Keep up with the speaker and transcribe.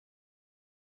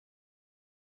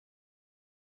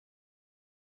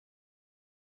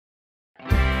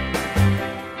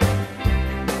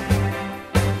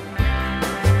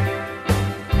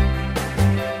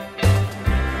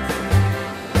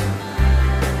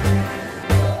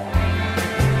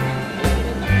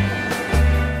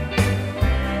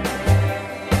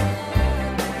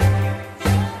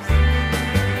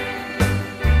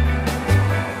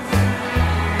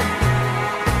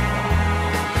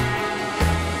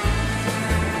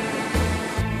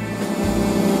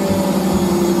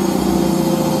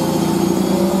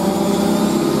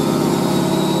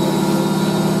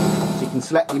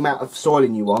amount of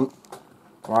soiling you want.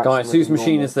 Right, guys, so whose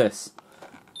machine is this?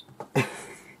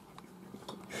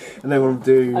 And then we'll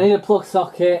do... I need a plug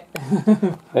socket.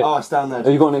 Oh, it's down there.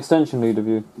 Have you got an extension lead, have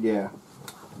you? Yeah.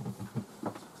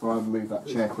 I'll move that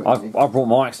chair quickly. I brought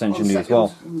my extension lead as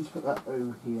well. Let me put that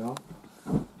over here.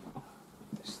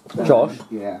 Josh?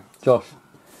 Yeah. Josh,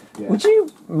 Yeah. would you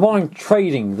mind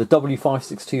trading the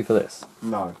W562 for this?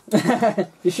 No.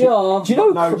 You sure? Do you know,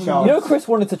 No you chance. know Chris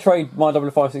wanted to trade my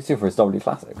W562 for his W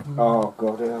Classic? Oh,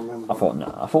 God, yeah, I remember. I thought, no.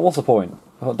 I thought, what's the point?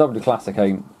 I thought W Classic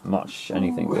ain't much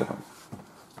anything different.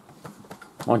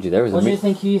 Mind you, there is What a... do you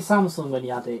think of your Samsung when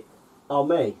you had it? Oh,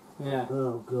 me? Yeah.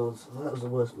 Oh, God. That was the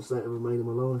worst mistake I've ever made in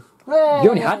my life. You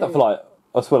only had that for like,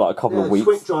 I swear, like a couple of weeks.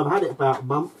 Switch drive, I had it about a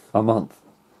month. A month.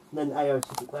 And then AO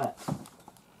took it back.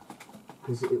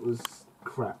 Because it was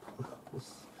crap. I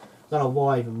don't know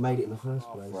why I even made it in the first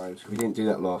place. Right, we didn't do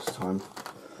that last time.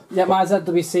 Yeah, my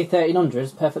ZWC1300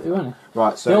 is perfectly running.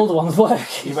 Right, so... The older ones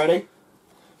work. You ready?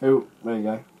 Oh, there you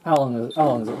go. How long is it?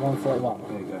 141?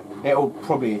 There you go. It'll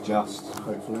probably adjust,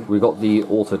 hopefully. We got the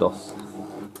Autodos.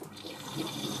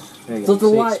 There you Does go.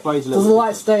 the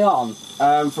light stay on?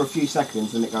 For a few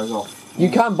seconds and it goes off. You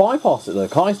can bypass it though.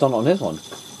 Kai's done it on his one.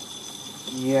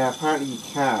 Yeah, apparently you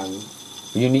can.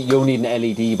 You'll need an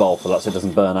LED bulb for that so it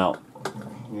doesn't burn out.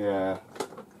 Yeah.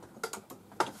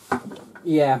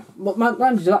 Yeah. But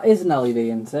mind you, that is an LED,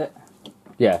 isn't it?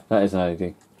 Yeah, that is an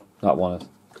LED. That one is.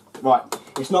 Right,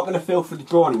 it's not going to fill through the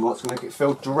drawer anymore, it's going to get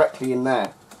filled directly in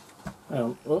there.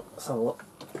 Oh, let's have a look.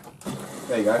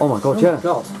 There you go. Oh my god, yeah.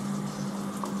 God.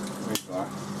 There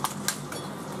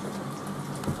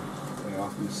you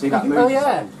are. You see that move? Oh,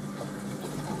 yeah.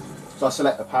 So I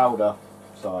select the powder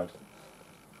side.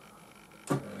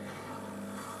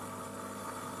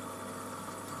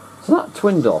 So that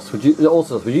twin DOS, would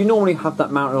you normally have that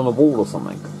mounted on a wall or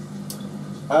something?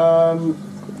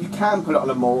 You can put it on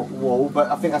a wall, but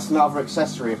I think that's another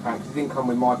accessory apparently. It didn't come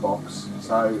with my box,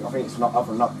 so I think it's not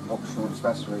optional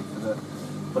accessory for the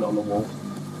put it on the wall.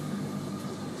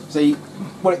 See,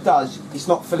 what it does, it's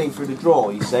not filling through the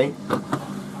drawer. You see?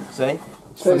 See?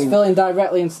 So it's filling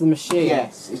directly into the machine.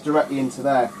 Yes, it's directly into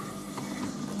there.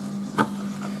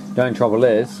 The only trouble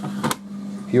is,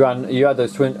 if you had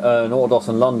those twin an Autodos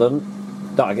in London,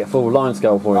 that'd get full line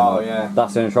scale for you. Oh yeah.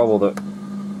 That's the only trouble that.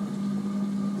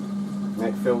 And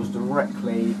it fills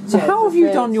directly. So how have you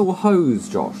done your hose,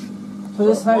 Josh? So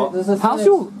there's a How's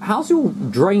your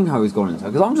drain hose gone into?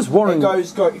 Because I'm just wondering.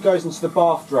 It goes into the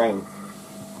bath drain.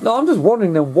 No, I'm just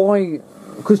wondering then why.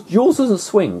 Because yours doesn't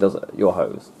swing, does it? Your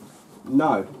hose.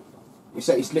 No.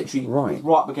 It's literally right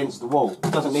up against the wall. It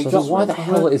doesn't need. So why the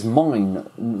hell is mine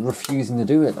refusing to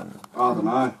do it then? I don't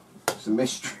know. It's a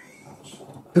mystery.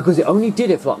 Because it only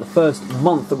did it for like the first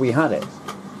month that we had it.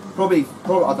 Probably I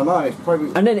don't know. It's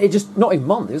probably. And then it just not even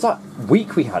month. It was like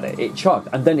week we had it. It chugged,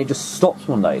 and then it just stops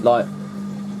one day. Like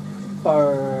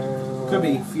could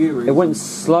be a few reasons. it went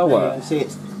slower. Yeah, you see,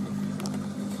 it's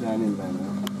down in there now.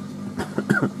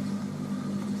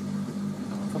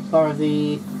 I'll borrow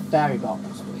the fairy box,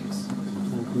 please.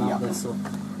 Yeah. This up.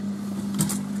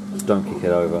 Just don't kick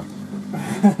it over.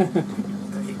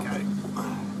 There you go.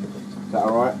 Is that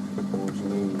alright? Or do you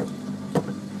need...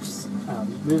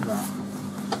 Move that.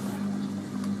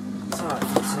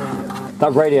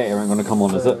 That radiator ain't going to come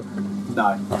on, is it?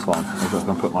 No. That's fine. I'm just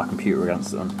going to put my computer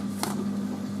against it then.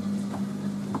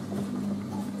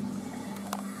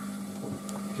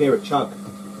 Hear it chug.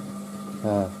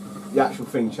 Yeah. The actual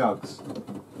thing chugs.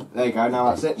 There you go, now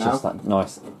that's it now. Just that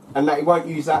nice. And that, you won't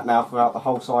use that now throughout the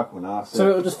whole cycle now. So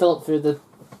it'll just fill up through the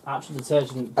actual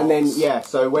detergent box. And then, yeah,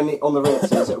 so when it on the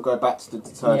rinses, it'll go back to the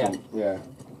detergent. Yeah.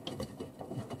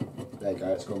 There you go,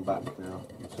 it's gone back now.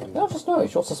 Yeah, I've just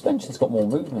noticed your suspension's got more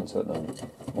movement to it than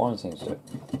mine seems to.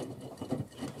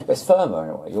 But it's firmer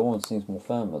anyway. Your one seems more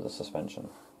firmer, the suspension.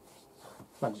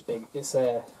 Mine's just big. It's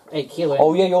 8 kilo.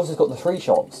 Oh yeah, yours has got the 3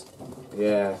 shocks.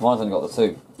 Yeah. Mine's only got the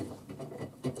 2.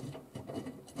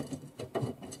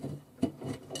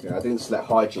 Yeah, I didn't select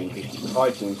hygiene because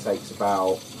hygiene takes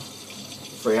about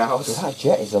 3 hours. So that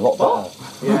jet is a lot better.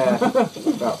 Yeah,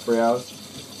 about 3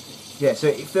 hours. Yeah, so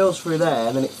it fills through there,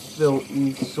 and then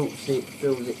you sort of see it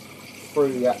fills it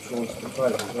through the actual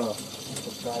component as well.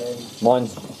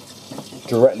 Mine's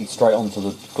directly straight onto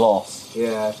the glass.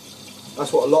 Yeah,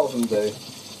 that's what a lot of them do.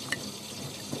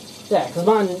 Yeah, because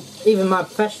mine, even my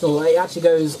professional, it actually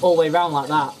goes all the way around like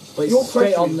that. But it's Your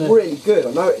straight pressure on is the. really good.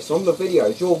 I noticed on the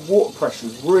videos, your water pressure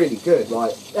is really good.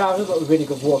 Like, Yeah, I've just got a really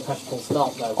good water pressure full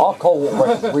stop though. Our cold water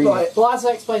pressure is really. Like, Well, as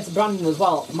I explained to Brandon as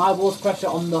well, my water pressure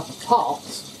on the hot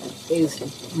is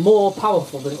more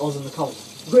powerful than it was in the cold.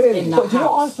 Really? in that But do you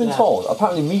know what house. I've been told?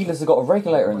 Apparently Miele's have got a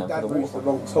regulator in them for Dad the used the water.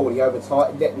 wrong tool, he over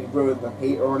tightened it and he ruined the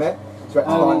heater on it. So we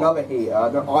had to buy another heater.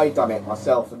 No, I done it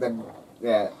myself and then,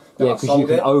 yeah. Then Yeah, I because sold you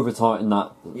can it. over tighten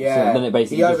that. Yeah. So then it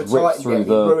basically He just rips over-tightened through it,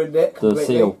 he ruined it the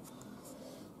completely. seal.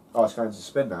 Oh, it's going to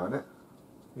spin now, isn't it?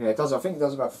 Yeah, it does. I think it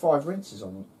does about 5 rinses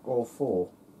on, or 4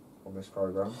 on this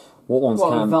programme. What ones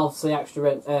What, can? Valve the extra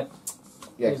rinse, Yeah,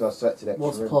 because I selected extra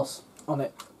what's rinse. plus on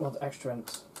it? What's extra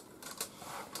rinse?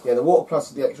 Yeah, the water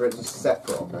plus and the extra rinse is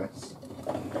separate on this.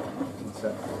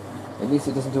 At least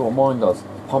it doesn't do what mine does.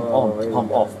 Pump on, really?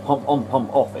 pump off, pump on,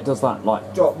 pump off. It does that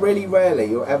like. Jock, really rarely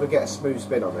you'll ever get a smooth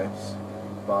spin on this,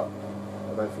 but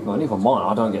I don't think. No, and even mine,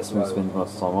 I don't get smooth spins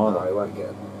most of the time No, either. you won't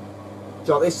get.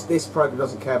 Jock, this program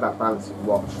doesn't care about balancing the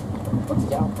watch.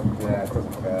 Bloody hell. Yeah, it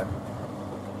doesn't care.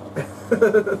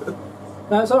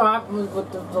 No, it's alright.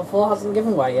 The floor hasn't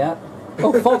given way yet.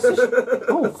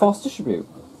 Oh, fast distribute.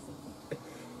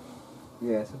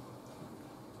 Yeah.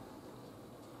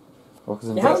 Well, 'cause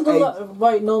You in haven't done eight- that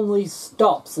where it normally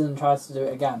stops and then tries to do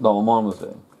it again. no, what mine was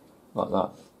doing like that.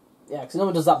 Yeah, because it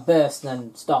normally does that burst and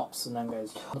then stops and then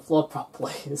goes on the floor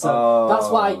properly. So Oh.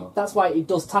 that's why it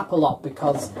does tap a lot,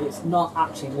 because it's not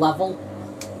actually level.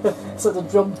 So the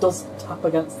drum does tap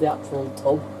against the actual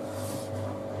tub.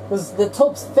 Because the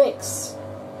tub's fixed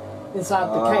inside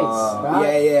the case, right?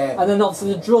 Yeah, yeah. And then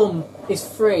obviously the drum is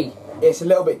free. It's a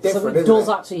little bit different, so it isn't does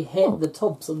it? actually hit the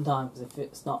tub sometimes if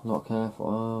it's not. Not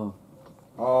careful.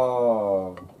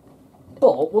 Oh.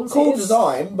 But once Cool it is,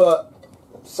 design, but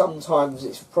sometimes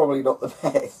it's probably not the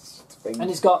best thing. and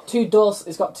it's got two doors.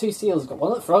 It's got two seals. It's got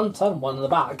one at the front and one at the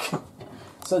back.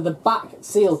 So the back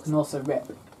seal can also rip,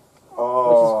 which is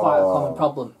quite a common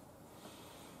problem.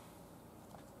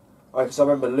 Because I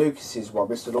remember Lucas's one,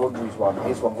 Mr. Laundry's one,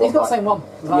 his one. He's got like, the same one.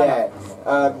 Yeah,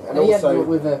 and he had also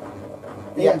with a.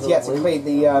 he had to clean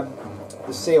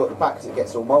the seal at the back because it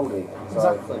gets all mouldy. So.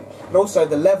 Exactly. And also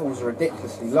the levels are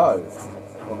ridiculously low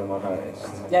on them, I noticed.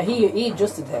 Yeah, he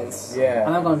adjusted his. Yeah.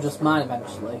 And I'm going to adjust mine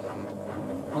eventually.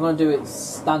 I'm going to do it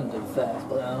standard first,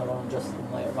 but then I'm going to adjust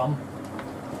them later on.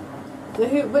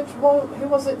 Who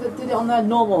was it that did it on their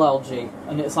normal LG?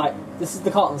 And it's like, this is the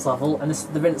cartons level, and this is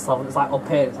the rinse level, and it's like up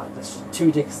here, it's like this too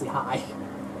ridiculously high.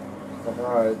 I don't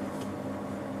know.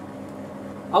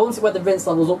 I want it where the rinse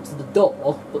level's up to the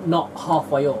door, but not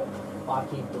halfway up, like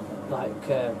he done. Like,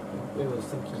 who was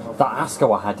thinking of? That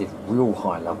Asco I had did real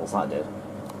high levels, that did.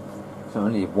 So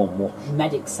only one wash.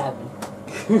 Medic 7.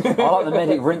 I like the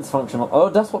medic rinse function. Oh,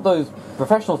 that's what those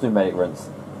professionals do, medic rinse.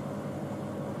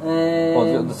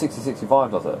 Or the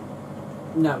 6065 does it?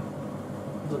 No.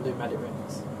 It doesn't do medic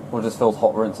rinse. Or it just fills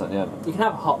hot rinse at the end. You can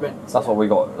have a hot rinse. That's what we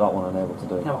got that one enabled to You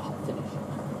can do. have a hot finish.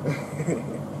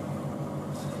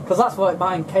 Because that's what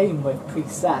mine came with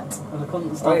preset, and I couldn't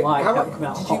understand why it kept coming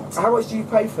out hot. How much did you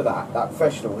pay for that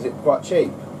professional? Was it quite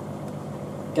cheap?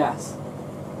 Guess.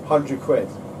 100 quid?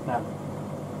 No.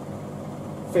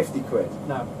 50 quid?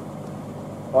 No.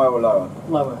 Higher or lower?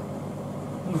 Lower.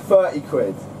 30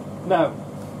 quid? No.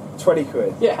 20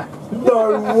 quid? Yeah.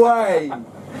 No way!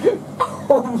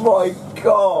 Oh my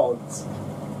god!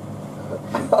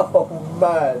 Oh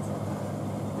man!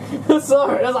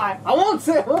 Sorry, I was like, I want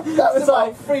it! That's It's about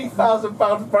like,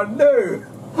 £3,000 brand new!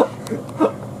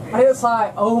 and it's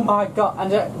like, oh my god. And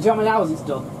do you know how many hours it's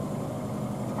done?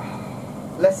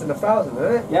 Less than 1,000,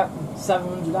 isn't it? Yep,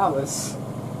 700 hours.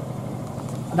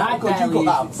 And I Oh god, barely you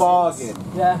got use that it bargain!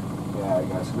 since- Yeah. Yeah, it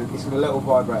goes. It's got a little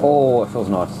vibrator. Oh, it feels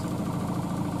nice.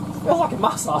 It feels like a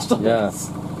massage, doesn't Yeah. it?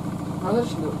 I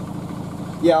literally-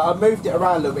 Yeah, I moved it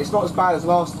around a little bit. It's not as bad as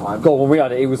last time. God, when we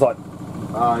had it, it was like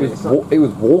it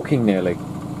was walking nearly.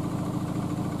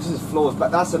 This is floors,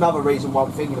 but that's another reason why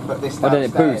I'm thinking to put this And then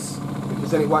downstairs. it boosts.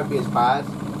 Because then it won't be as bad.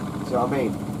 Do you know what I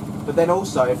mean? But then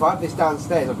also, if I have this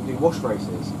downstairs, I can do wash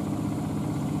races.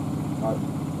 Like,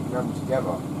 run them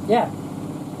together. Yeah.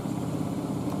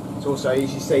 It's also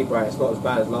easy seat weight. It's not as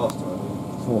bad as last time.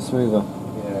 It's more smoother.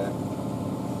 Yeah.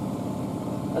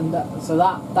 And so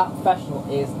that professional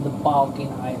is the bargain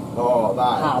I Oh,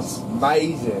 that Has. is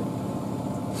amazing.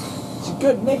 It's a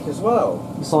good nick as well.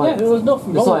 It's like, yeah, there was nothing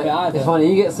it's wrong like with it either. it's funny.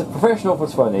 He gets a professional for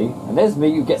 20, and there's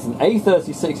me who gets an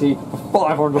A3060 for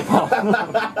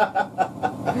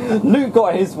 £500. Luke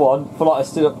got his one for like I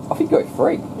think he got it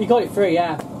free. You got it free,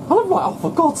 yeah. And I'm like, oh,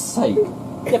 for God's sake!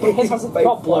 Yeah, but his has a Paid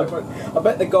problem. £500. I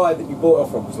bet the guy that you bought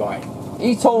it from was like,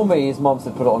 He told me his mum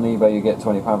said put it on eBay, you get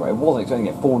 £20 for it. It wasn't expecting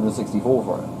to get 464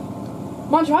 for it.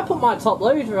 Mind you, I put my top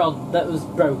loader on that was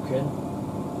broken,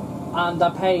 and I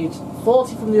paid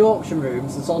 40 from the auction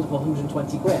rooms and sold it for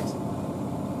 120 quid.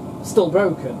 Still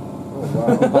broken. oh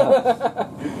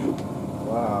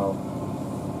wow.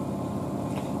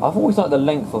 Wow. I've always liked the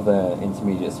length of their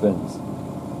intermediate spins.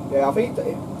 Yeah, I think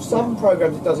some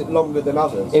programs it does it longer than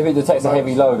others. If it detects a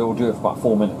heavy load, it will do it for about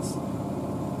 4 minutes.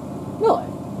 Really?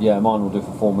 Yeah, mine will do it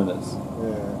for 4 minutes.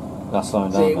 Yeah. That's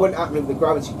slowing down. See, it wouldn't happen with the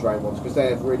gravity drain ones because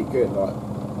they're really good. Like,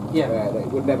 Yeah.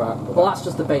 it would never happen. With Well, that. that's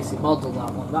just the basic model,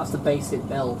 that one. That's the basic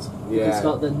build. Yeah. It's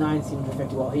got the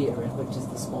 1950 watt heater in, which is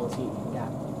the smallest heater you can get.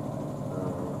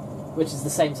 Which is the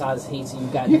same size heater you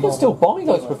get. You can still buy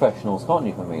those professionals, can't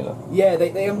you, from Miele? Yeah,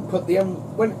 they haven't put the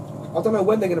when I don't know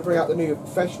when they're going to bring out the new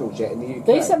professionals yet in the UK.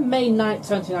 They said May 9th,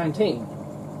 2019.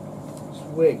 It's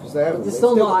weird because they haven't. It's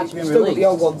still not actually been still got the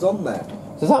old released. ones on there.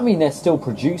 Does that mean they're still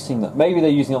producing that? Maybe they're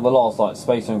using up the last like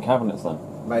space zone cabinets then.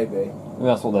 Maybe. Maybe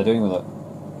that's what they're doing with it.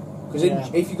 Because Yeah.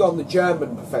 if you go on the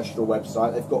German professional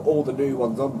website, they've got all the new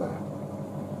ones on there.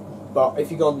 But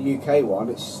if you go on the UK one,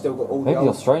 it's still got all Maybe the the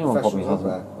old Australian one probably professionals on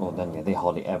hasn't. there. Well, then yeah, they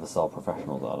hardly ever sell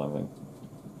professionals. I don't think.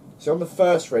 So on the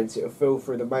first rinse, it'll fill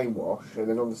through the main wash, and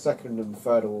then on the second and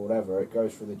third or whatever, it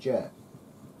goes through the jet.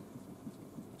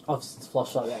 I've just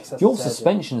flushed out the excess. Your detergent.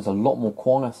 suspension is a lot more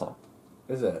quieter.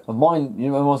 Is it? And mine,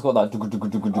 you know, mine's got that.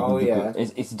 Oh, yeah.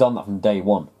 It's done that from day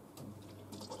one.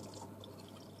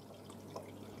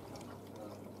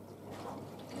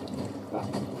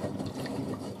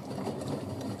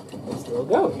 It's still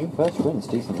going. First rinse,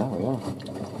 decent now, yeah.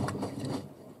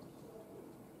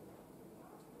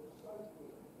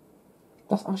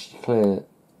 That's actually clear,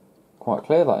 quite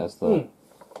clear. That is the.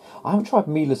 I haven't tried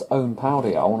Miele's own powder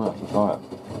yet. I want to actually try it.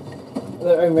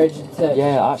 Their own range of detergent.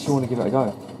 Yeah, I actually want to give it a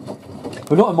go.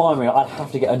 But not in mine. Really. I'd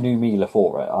have to get a new Miele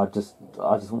for it. I just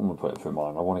wouldn't want to put it through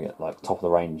mine. I want to get like top of the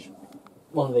range.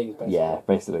 One of these, basically. Yeah,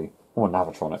 basically. Or a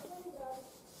Navatronic.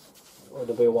 Or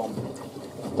W1.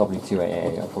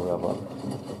 W288. I probably have that.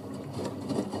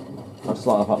 I just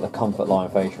like the fact the comfort line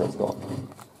fascia it's got.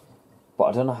 But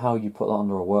I don't know how you put that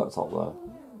under a worktop though.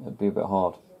 It'd be a bit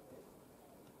hard.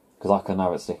 Because I can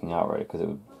have it sticking out really. Because it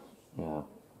would. Yeah.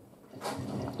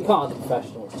 You can't have the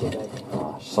professional, it's too big.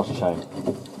 Ah, it's such a shame.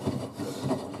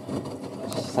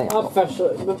 Just say it. Our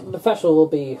professional will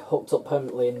be hooked up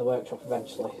permanently in the workshop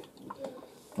eventually.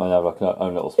 I have like our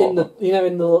own little spot. In the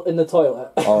in the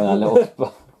toilet. Oh, in that little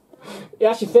spot. It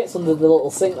actually fits under the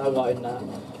little sink I've got in there.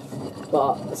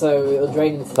 But so it'll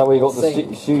drain into Is that where you got the the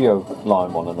sink. studio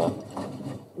line one in there?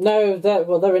 No,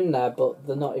 they're in there, but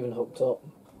they're not even hooked up.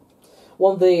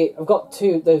 I've got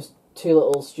those two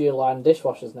little studio line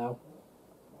dishwashers now.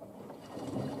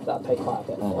 That'll pay quite a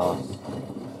bit. Oh,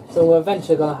 nice. So we're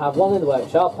eventually going to have one in the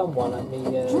workshop and one at the. Do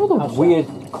you know the weird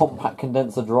compact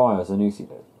condenser dryers Zanussi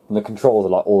did? And the controls are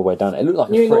like all the way down. It looked like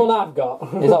a You mean the fridge. one I've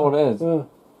got? Is that what it is? Yeah.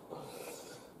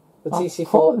 The TC4.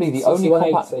 Probably the only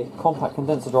TC180. compact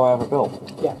condenser dryer ever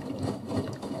built. Yeah.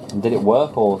 And did it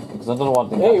work or? Because I don't know what I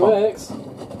think. Yeah, it works.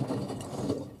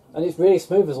 And it's really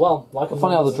smooth as well. Like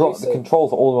Funny how the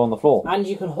controls are all on the floor. And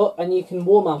you can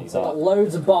wall mount it. Got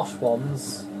loads of Bosch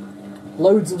ones.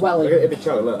 Loads of Welling.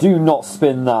 Look. Do not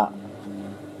spin that.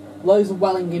 Loads of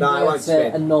Welling No, it won't inverter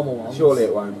spin. and normal ones. Surely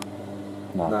it won't.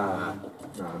 No. Nah.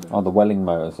 Oh, the Welling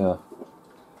motors, yeah.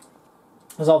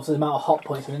 There's obviously the amount of hot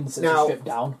points and indices to Now, strip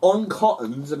down. on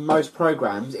cottons and most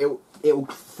programs, it'll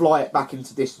fly it back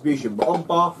into distribution, but on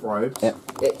bathrobes,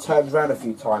 it turns around a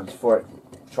few times before it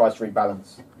tries to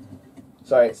rebalance.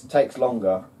 So it takes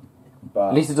longer. But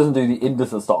At least it doesn't do the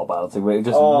indecent style balancing where it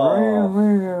just.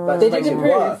 They makes did it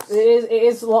improve. worse. It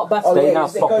is a lot better. Oh, They yeah, now it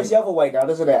stop goes it. the other way now,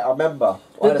 doesn't it? I remember.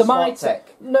 I had a Smart Tech.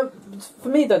 No, for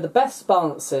me though, the best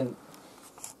balancing,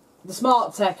 the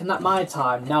Smart Tech and that My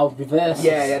Time now reverses.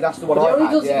 Yeah, that's the one But it I only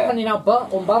had, does it yeah. depending how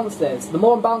unbalanced it is. The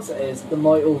more unbalanced it is, the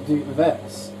more it will do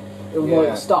reverse. The more it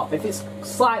will stop. If it's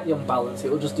slightly unbalanced, it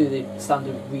will just do the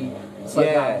standard slow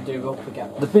down and do up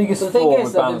again. The biggest So the thing flaw is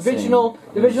with that balancing.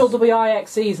 the original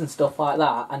WIXEs and stuff like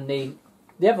that, and the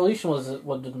Evolution was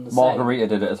done the same. Margarita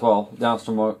did it as well. The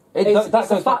Aston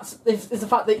It's the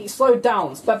fact that you slowed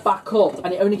down, sped back up,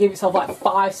 and it only gave yourself like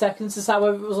 5 seconds to decide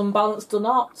whether it was unbalanced or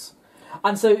not.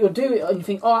 And so it'll do it, and you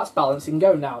think, oh, that's balanced, you can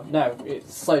go now. No,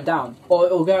 it's slowed down. Or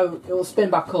it'll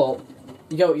spin back up,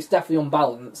 you go, it's definitely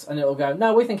unbalanced, and it'll go,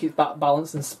 no, we think it's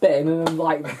balanced, and spin, and then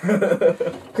like...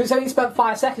 Because it's only spent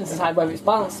 5 seconds to decide whether it's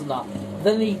balanced or not.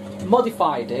 Then he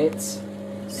modified it,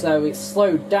 so it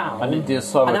slowed down. And it did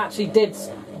slow and it. actually did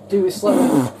do it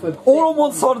slower. for All on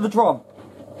one side of the drum.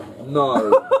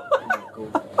 No.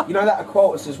 You know that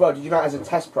Aquatus as well? Did you know it has a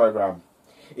test program?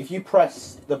 If you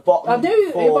press the bottom... I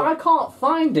do, but I can't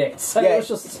find it, so Yeah, it's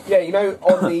just... yeah, you know,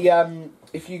 on the...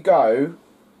 if you go...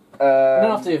 I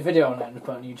don't have to do a video on it and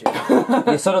put it on YouTube.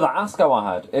 Yeah, so did that Asco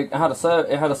I had. It had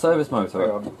a service motor.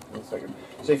 Hang on, 1 second.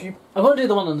 So if you... I'm going to do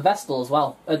the one on the Vestal as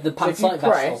well, the So if you Panasonic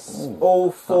press Vestal.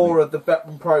 all 4 of the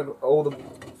button all the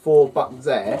 4 buttons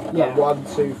there, Yeah. and 1,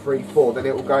 2, 3, 4, then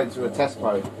it will go into a test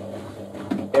mode.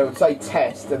 It would say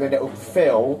test, and then it will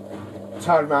fill,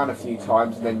 turn around a few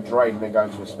times, and then drain, and then go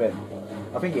into a spin.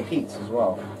 I think it heats as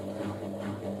well.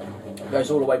 It goes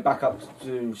all the way back up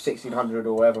to 1600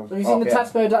 or whatever. Have you seen the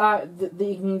test mode that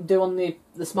you can do on the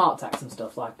smart tax and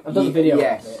stuff? Like, I've done a video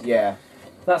Yes, of it. yeah.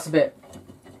 That's a bit...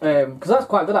 Because that's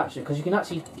quite good, actually, because you can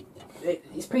actually...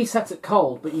 It's preset at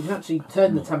cold, but you can actually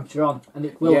turn the temperature on, and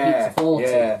it will heat to 40.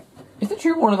 Yeah. Is it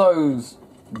true one of those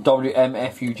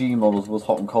WMFUG models was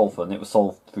hot and cold for, and it was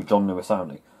sold through John Lewis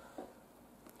only?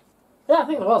 Yeah, I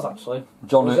think it was, actually.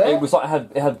 It was like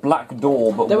it had black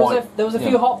door, but there white. Was a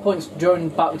few hot points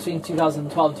back between 2012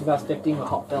 and 2015 with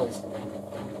hot fills.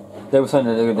 They were saying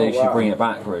that they should bring it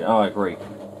back, really. Oh, I agree.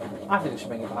 I think they should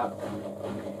bring it back.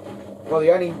 Well,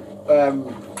 the only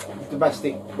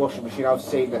domestic washing machine I've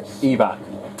seen that's... eBack.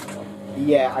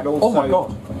 Yeah, and also... Oh my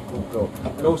god.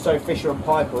 And also Fisher and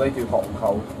Paykel, they do hot and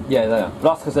cold. Yeah, they are. But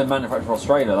that's because they're manufactured in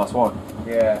Australia, that's why.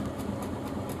 Yeah.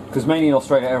 Because mainly in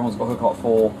Australia, everyone's got hook up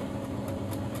for...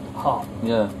 Hot.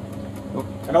 Yeah.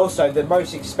 And also, the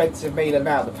most expensive Miele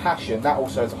now, the Passion, that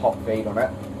also has a hot feed on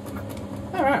it.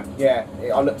 Alright. Yeah,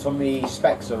 I looked on the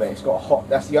specs of it, it's got a hot...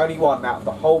 That's the only one out of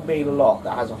the whole Miele lot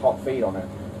that has a hot feed on it.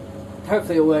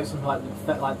 Hopefully it works on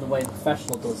like the way the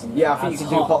professional does. And Yeah, I think you can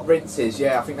do hot rinses,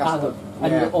 yeah, I think that's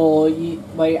Or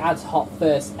where it adds hot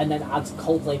first and then adds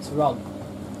cold later on.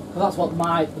 Because that's what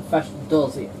the professional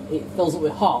does. It fills it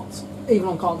with hot, even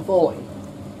on cotton 40.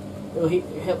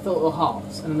 He'll fill it with hot,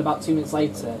 and then about 2 minutes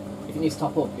later, if it needs to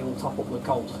top up, it will top up with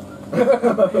cold.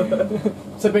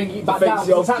 To bring it back down,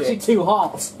 it's actually too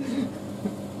hot.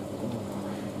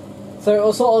 So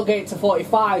it'll sort of get it to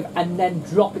 45 and then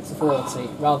drop it to 40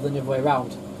 rather than the other way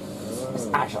around. It's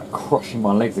actually like crushing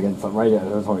my legs against that radiator,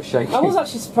 that's why it's shaking. I was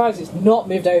actually surprised it's not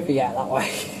moved over yet that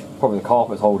way. Probably the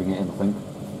carpet's holding it in, I think.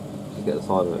 Just get the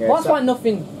side of it. Yeah, well,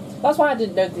 that's why I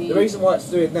didn't know the reason why it's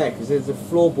doing that, because there's a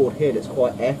floorboard here that's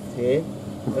quite effed here.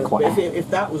 Quite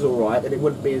if that was alright, then it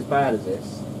wouldn't be as bad as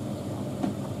this.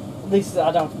 At least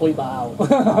I don't have to bleep that out.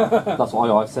 That's why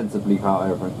I sent to bleep out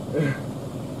everything.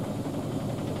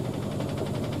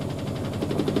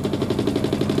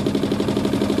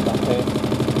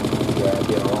 Yeah, it'll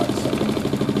be alright. So.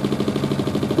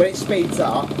 When it speeds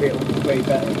up, it'll be way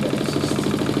better. But it's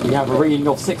just... We have a reading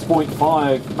of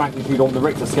 6.5 magnitude on the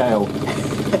Richter scale.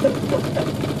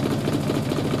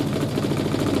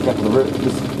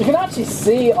 You can actually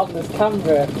see on this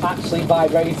camera actually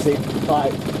vibrating,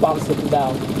 like bouncing up and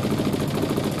down.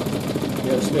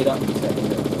 Yeah, it'll speed up a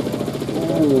second.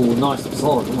 Ooh, nice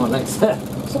massage on my legs there.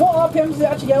 So what RPM does it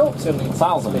actually get up to?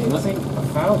 1,000, isn't it? I think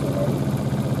 1,000.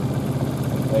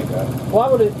 There you go. Why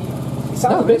would it? It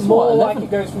sounds a bit it's more what, like 11?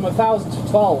 it goes from 1,000 to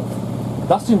 12.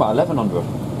 That's doing about 1,100.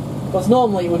 Because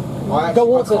normally it would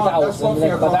go up to 1,000 That's one and thing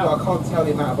then I go can't do. I down. can't tell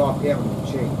the amount of RPM on the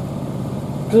machine.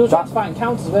 Because we were trying to find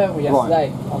counters, weren't we, yesterday?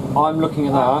 Right. I'm looking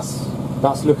at that.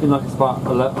 That's looking like it's about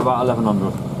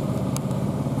 1,100.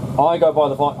 I go by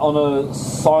on a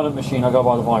silent machine. I go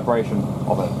by the vibration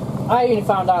of it. I only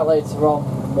found out later on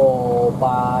more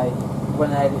by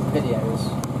when I edit videos.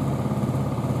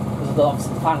 Because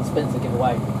obviously the final spins they give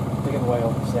away. They give away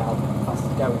obviously how fast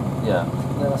it's going. Yeah.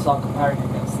 And then I start comparing it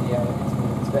against the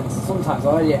spins. Sometimes I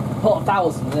already put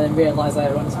 1,000 and then realise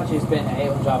later on it's actually spinning at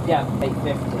 800 RPM,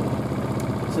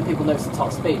 850. So people notice the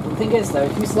top speed. But the thing is though,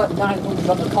 if you select 900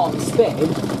 on the cotton spin,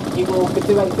 it will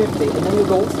do 850 and then it will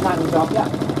go up to 900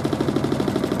 RPM.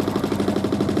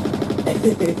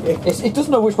 It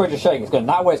doesn't know which way to shake. It's going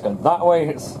that way, it's going that way.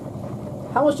 It's...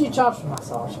 How much do you charge for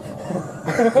massage?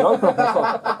 You open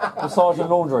up massage and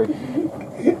laundry.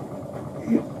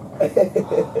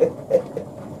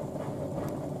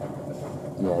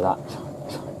 Yeah, that.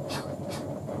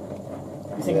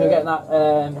 You think we're getting that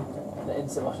the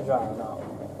instant washer dryer or not?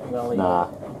 You're gonna leave Nah.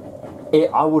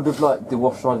 I would have liked the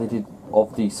wash dryer they did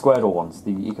of the square door ones,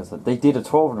 the EcoSet. They did a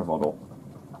 1200 model.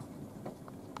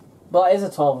 But it is a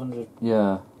 1200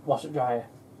 Yeah. washer dryer.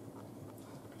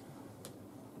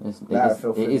 It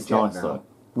is nice though.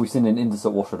 We've seen an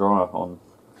indistant washer dryer on.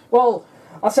 Well,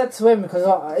 I said to him, because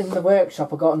in the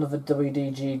workshop I got another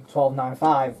WDG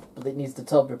 1295, but it needs the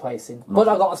tub replacing. But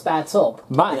I got a spare tub.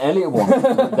 Matt and Elliot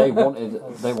wanted. They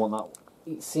want that.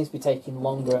 It seems to be taking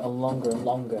longer and longer and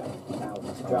longer now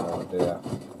to dry. Oh dear.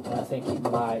 And I think it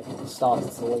might start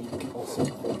to leak or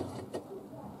something.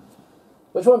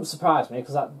 Which wouldn't surprise me,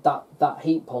 because that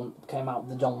heat pump came out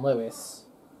with the John Lewis.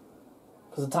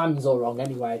 Because the timing's all wrong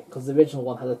anyway, because the original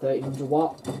one had a 1300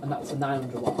 watt, and that's a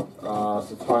 900 watt.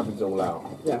 So timing's all out.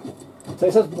 Yeah. So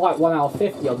it says like 1 hour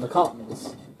 50 on the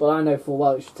cottons, but I know full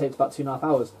well it should take about 2.5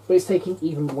 hours. But it's taking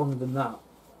even longer than that.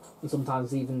 and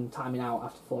sometimes even timing out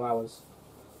after 4 hours.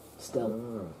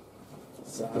 Still.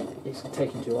 So it's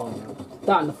taking too long now.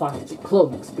 That and the fact that it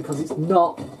clunks because it's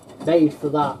not made for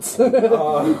that.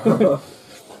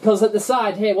 Because at the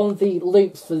side here, one of the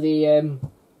loops for the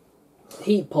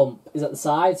heat pump is at the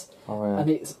side, and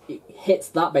it hits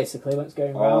that basically when it's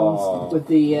going round with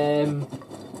the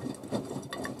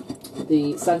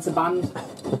sensor band.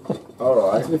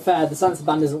 Alright. To be fair, the sensor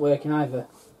band isn't working either.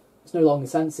 It's no longer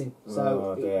sensing,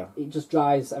 so it just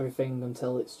drives everything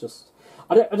until it's just.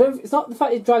 I don't. It's not the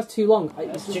fact it drives too long.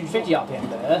 It's 250 RPM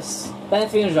bursts, then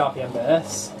 300 RPM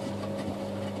bursts,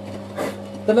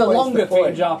 then a longer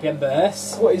 300 RPM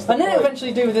bursts, and then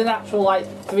eventually do with an actual like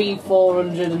 300,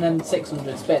 400, and then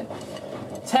 600 spin.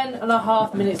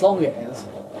 10.5 minutes longer it is.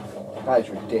 That is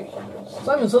ridiculous.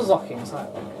 Simon Suzuki was like,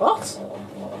 what?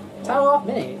 10.5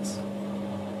 minutes?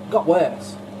 Got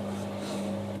worse.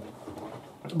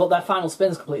 But their final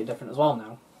spin's completely different as well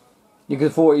now. You could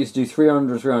before it used to do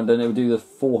 300, 300, then it would do the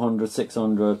 400,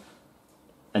 600,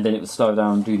 and then it would slow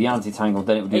down and do the anti-tangle,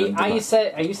 then it would do I used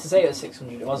to say it was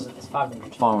 600, it wasn't, it's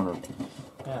 500. 500.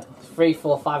 Yeah, 3,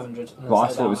 4, 500. Well, I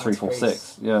thought it was 3, 4,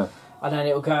 6, yeah. And then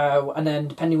it would go, and then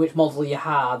depending which model you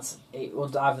had, it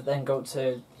would either then go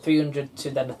to 300 to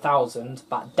then 1,000,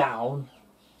 back down,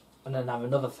 and then have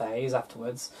another phase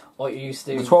afterwards. Or you used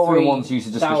to do the 1200 ones used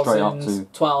to just go straight up to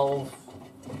 12,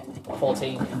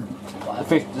 14.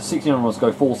 The 1600 ones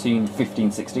go 14,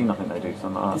 15, 16, I think they do,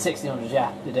 something like that. The 1600s,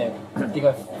 yeah, they do. They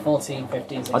go 14,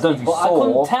 15, 16. I don't know if you but saw... I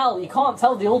couldn't tell, you can't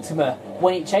tell the Ultima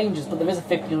when it changes, but there is a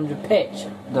 1500 pitch.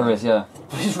 There is, yeah.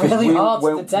 It's really hard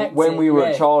to detect. When we were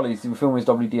at Charlie's, we were filming his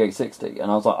WD860,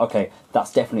 and I was like, okay,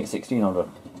 that's definitely at 1600.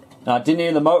 And I didn't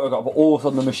hear the motor go, but all of a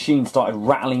sudden the machine started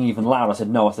rattling even louder. I said,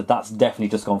 no, that's definitely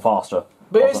just gone faster.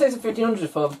 But it stays at 1500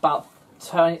 for about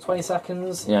 20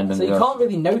 seconds, yeah, and then so you can't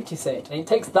really notice it, and it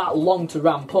takes that long to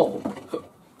ramp up.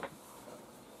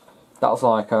 That was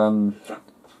like,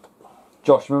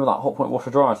 Josh, remember that hot point washer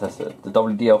dryer tester? The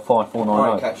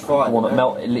WDL5490? Catch fire, the one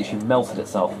that it literally melted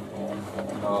itself.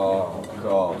 Oh,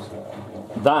 God.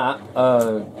 That,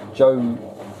 Joe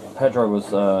Pedro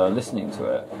was listening to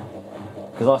it.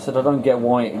 Because I said, I don't get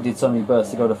why it did so many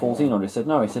bursts to go to 1400. He said,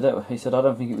 no, he said, I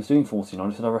don't think it was doing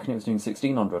 1400. He said, I reckon it was doing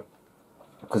 1600.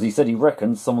 Because he said he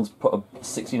reckons someone's put a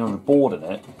 1600 board in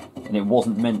it, and it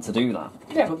wasn't meant to do that.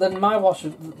 Yeah, but then my washer,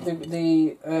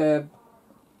 the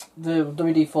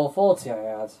WD440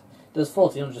 I had, does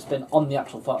 1400 spin on the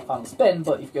actual final spin,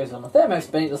 but if it goes on the thermo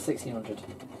spin, it does 1600.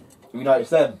 You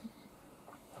noticed them?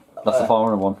 That's the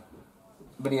 500 one.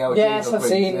 Yes, I've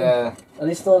seen. Yeah. Are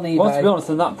they still on eBay? Well, to be honest,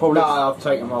 then that probably... No, I've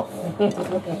taken them off.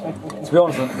 To be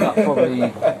honest, then that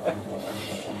probably...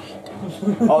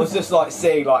 I was just like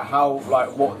seeing like how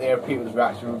what the people's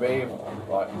reaction would be.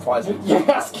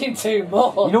 You're asking too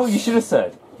much. You know what you should have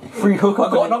said? Free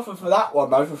hookup. I got an offer for that one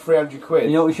though for 300 quid.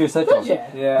 You know what you should have said, John?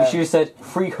 Yeah. You should have said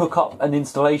free hookup and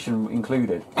installation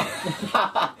included.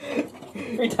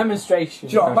 Free demonstration.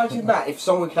 Do you know, imagine that if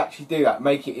someone could actually do that,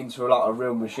 make it into a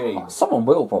real machine. Someone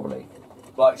will probably.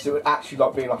 Like so, it would actually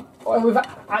be like. And we've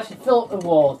actually filtered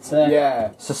water.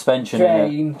 Yeah. Suspension.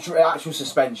 Drain. Actual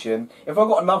suspension. If I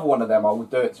got another one of them, I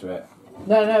would do it to it.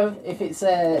 No. If it's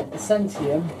a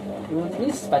Centium, it wouldn't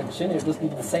need suspension. It would just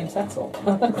need the same setup.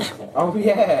 Oh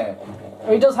yeah.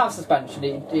 Well, it does have suspension.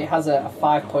 It has a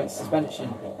 5-point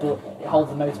suspension, but it holds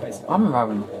the motor basically. I remember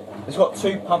having... It's got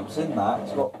 2 pumps in that.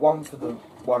 It's got one for the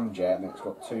one jet, and it's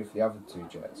got 2 for the other 2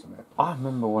 jets in it. I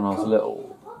remember when I was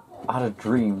little, I had a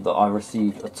dream that I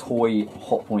received a toy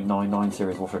Hotpoint 99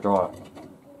 series washer dryer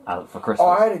for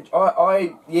Christmas.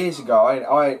 I years ago,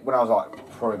 when I was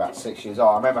like probably about 6 years old,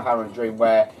 I remember having a dream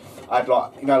where I had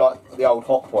like the old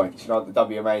Hot Points, the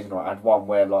WMAs, and I had one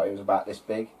where it was about this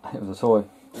big. It was a toy.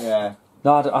 Yeah.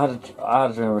 No, I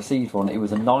had a dream I received one. It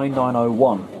was a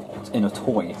 9901 in a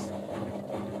toy,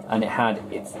 and it had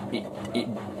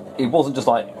it wasn't just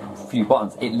like a few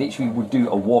buttons. It literally would do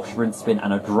a wash, rinse, spin,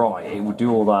 and a dry. It would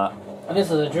do all that. And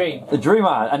this is a dream. The dream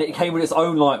I had, and it came with its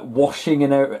own like washing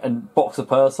and box of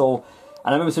Persil.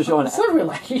 And I remember switching on. So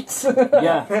relates.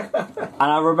 Yeah.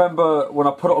 And I remember when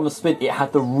I put it on the spin, it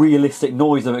had the realistic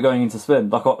noise of it going into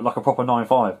spin, like a proper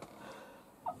 9.5.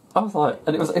 I was like,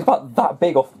 and it was about that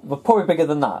big, probably bigger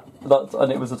than that.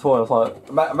 And it was a toy. I was like,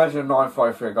 imagine a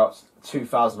 953 got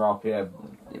 2,000 RPM.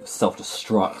 It was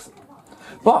self-destruct.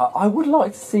 But I would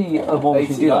like to see a one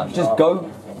machine do that. Just go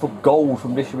for gold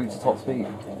from distributor to top speed.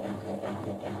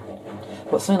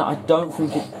 But saying that, I don't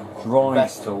think it dries.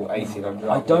 Vestal 1800.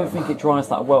 I don't think it dries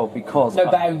that well because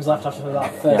no bounds left after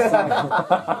that first time.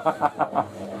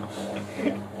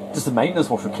 Just the maintenance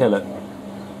wash would kill it.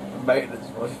 Maintenance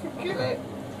wash would kill it.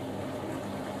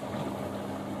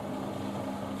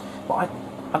 But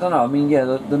I don't know. I mean, yeah,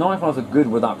 the 955s are good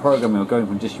with that programming of going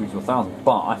from distributed to 1000.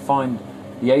 But I find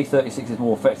the A36 is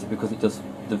more effective because it does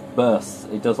the bursts.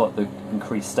 It does like the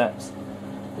increased steps.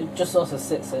 It just also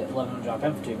sits at 1100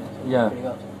 RPM for 2 minutes. Yeah. Pretty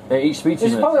good. Each speed 2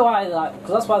 Which is minutes. probably why, like,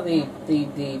 because that's why the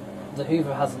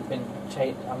Hoover hasn't been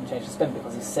haven't changed the spin,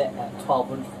 because he's sit at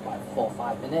 1200 for like 4 or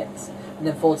 5 minutes, and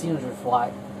then 1400 for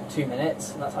like 2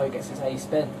 minutes, and that's how he gets his A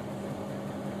spin.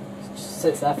 It just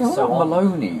sits there for so long.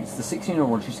 Maloney's, the 1600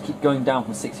 ones just keep going down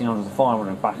from 1600 to 500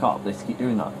 and back up. They just keep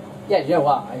doing that. Yeah, do you know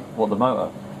why? What, the motor?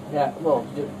 Yeah, well,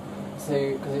 because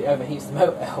it overheats the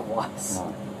motor otherwise.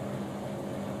 No.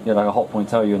 Yeah, like a hot point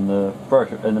tell you in the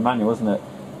manual, isn't it?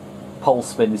 Pole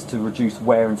spin is to reduce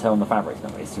wear and tear on the fabric. No,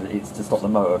 it's to stop the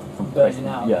motor from burning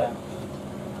out. Yeah.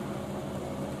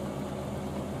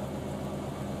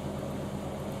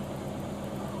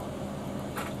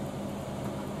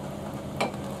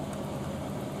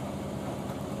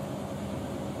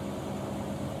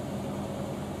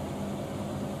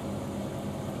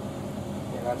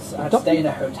 I'd stay in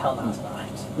a hotel last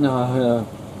night. No,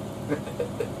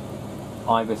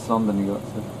 Ibis, London, you got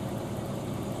to.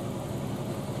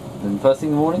 Then first thing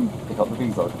in the morning, pick up the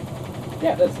B-side.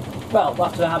 Yeah, well,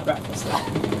 after I had breakfast there.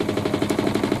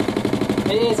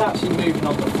 It is actually moving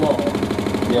on the floor.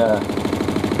 Yeah.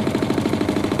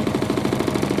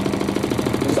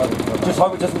 Just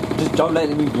hope it doesn't, just don't let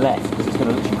it move left, because it's going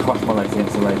to literally crush my legs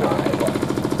against the radio.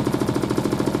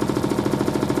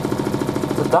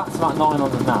 So that's about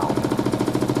 900 now.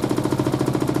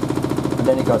 And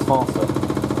then it goes faster.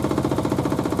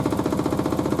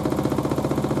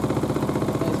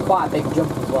 Quite a big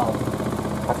jump as well.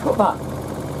 I've got that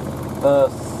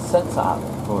sensor app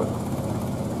for it.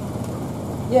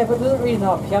 Yeah, but it doesn't read an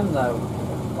RPM though.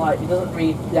 Like, it doesn't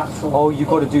read the actual... Oh, you've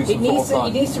got to do some It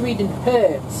needs to read in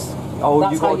hertz. Oh,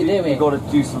 that's how you do it. You've got to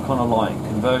do some kind of like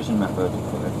conversion method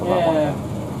for that one. Yeah.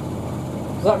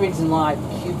 Because that reads in like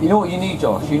cubic... You know what you need,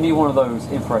 Josh? You need one of those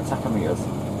infrared tachometers.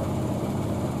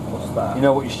 What's that? You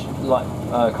know what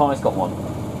Kai's got one.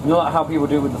 You know like how people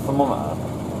do with the thermometer?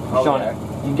 You shine it.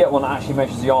 You can get one that actually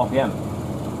measures the RPM.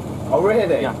 Oh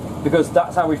really? Yeah. Because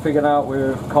that's how we figured out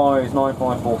with Kai's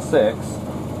 9546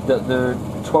 that the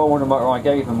 1200 motor I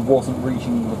gave him wasn't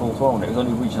reaching the full 1200. It was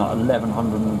only reaching like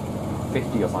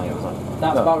 1150 or something. It was like.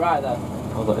 That's about right then.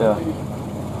 I was like, yeah.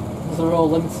 Because they're all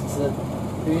limited to...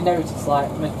 If you notice, like,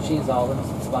 machines are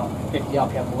limited to about 50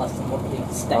 RPM less than what the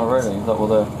state. Oh really? Is that what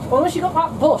they're... Well, unless you got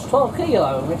that Bush 12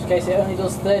 kilo, in which case it only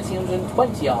does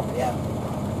 1320 RPM.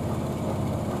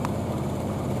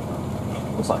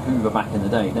 It's like Hoover back in the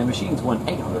day. Their machines weren't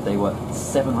 800, they were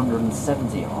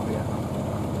 770 RPM.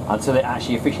 Until it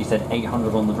actually officially said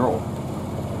 800 on the draw.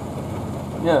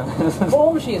 Yeah.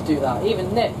 All machines do that.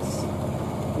 Even Nips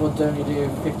would only do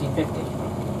 1550.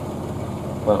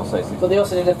 Well, it'll say 60. But they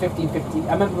also did a 1550.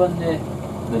 I remember when they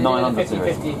did 900 a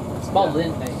 1550 model,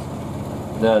 didn't they?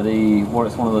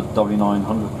 It's one of the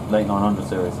W900, late 900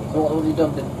 series. So what would you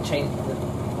done to change the...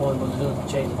 What would you done to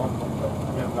change the model? But I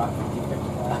remember about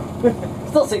 1550 there.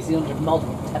 Still 1600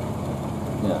 model.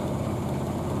 Yeah.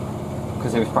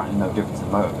 Because there was practically no difference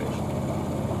in motor pitch.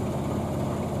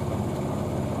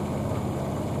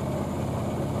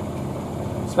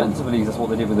 Spencer believes that's what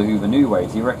they did with the Hoover New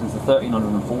Waves. He reckons the 1300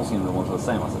 and 1400 ones are the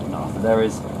same. I said, no, there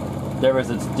is a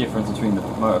difference between the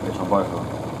motor pitch on both of them.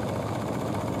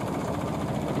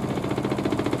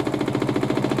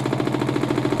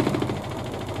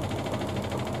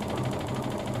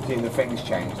 The things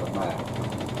changed on there.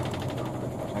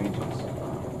 Changes.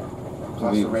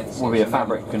 Will be a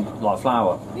fabric like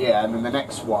flower. Yeah, and then the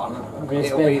next one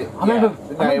it'll be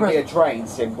a drain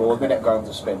symbol, and then it goes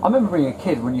to spin. I remember being a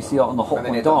kid when you see that on the hot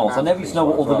point dials. I never used to know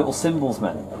what all the little symbols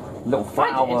meant. Little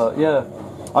flower, yeah.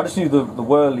 I just knew the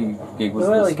whirly gig was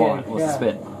the spine, was the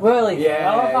spin. Whirly gig.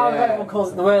 I love how everyone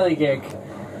calls it the whirly gig.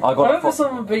 I remember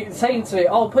someone saying to me,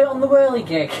 "Oh, put it on the whirly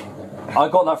gig." I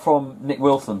got that from Nick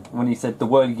Wilson when he said the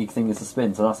whirly gig thing is a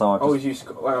spin, so that's how I just... always used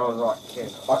to, when I was like a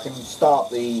kid, I can start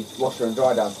the washer and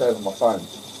dry downstairs on my phone.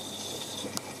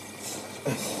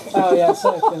 Oh yeah,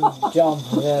 so can John.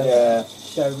 Yeah.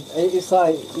 Show. It's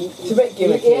like... It's a bit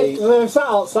gimmicky. We were sat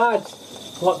outside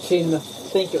watching, I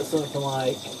think it was something from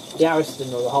like the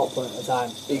Ariston or the Hot Point at the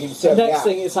time. You can see the next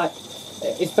thing, it's like,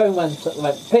 his phone went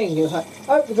ping, it was like,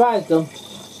 oh, the dryer's done.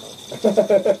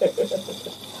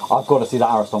 I've got to see that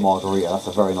Ariston Margarita, that's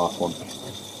a very nice one.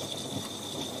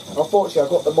 Unfortunately, I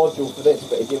got the module for this,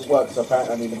 but it didn't work because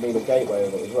apparently I need a Miele gateway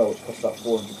with it as well, which costs like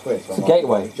 400 quid. So it's a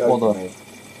gateway? What the?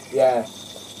 Yeah.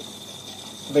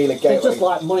 Miele gateway. They just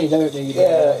like money, don't they?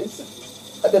 Yeah, it's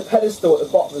at the pedestal at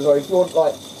the bottom as well. If you want,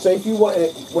 like, so if you want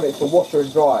it for washer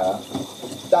and dryer,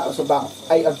 that was about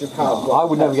 £800. I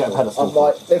would never get a pedestal. I'm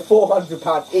like, they're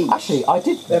 £400 each. Actually, I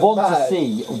did They're want bad. to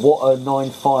see what a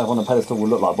 9.5 on a pedestal would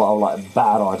look like, but I was like,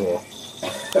 bad idea.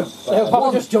 They'll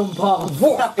probably just jump off. It would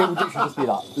literally just be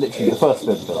like, literally, the first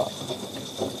spin would be like.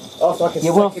 After like a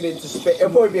second into spit,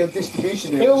 it'll probably be a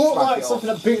distribution. It will look like something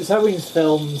that Boots Owens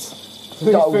films.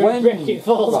 When it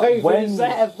falls over and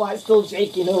set like still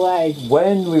shaking away.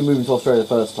 When we moved to Australia the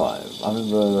first time, I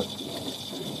remember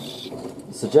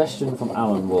the suggestion from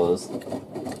Alan was,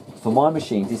 for my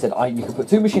machines, he said, you can put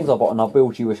 2 machines on bottom and I'll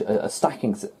build you a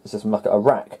stacking system, like a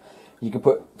rack. You can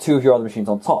put 2 of your other machines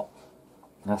on top.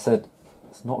 And I said,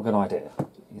 it's not a good idea.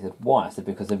 He said, why? I said,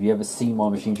 because have you ever seen my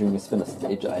machine during a spin? I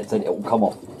said, it will come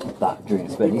off that during a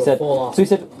spin. He said, so he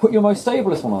said, put your most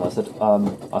stablest one on.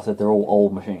 I said, they're all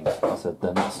old machines. I said,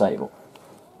 they're not stable.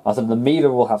 I said, the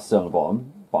Miele will have steel on the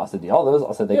bottom, but I said, the others,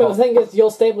 I said, they can't. The thing is,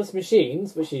 your stablest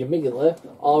machines, which is your Miele,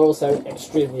 are also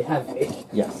extremely heavy.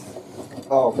 Yes.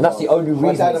 Oh, and that's the only reason.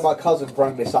 My dad and my cousin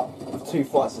brung this up 2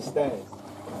 flights of stairs.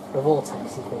 The vortex,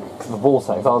 I think. The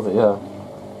vortex, that was it, yeah.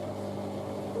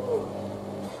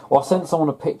 Well, I sent someone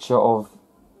a picture of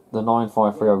the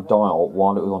 9530 dial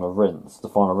while it was on a rinse, the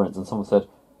final rinse, and someone said,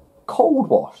 cold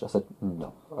wash. I said,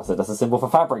 no. I said, that's a symbol for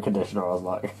fabric conditioner. I was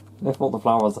like, they thought the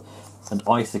flower was an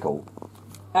icicle.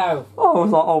 Oh. I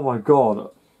was like, oh my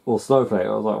god. Or snowflake. I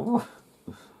was like, what?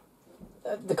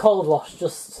 The cold wash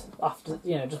just after,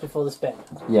 just before the spin.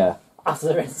 Yeah. After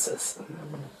the rinses.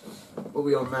 What are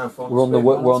we on now for? We're on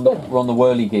the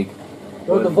whirly gig.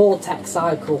 We're on the vortex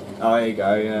cycle. Oh, there you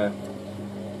go, yeah.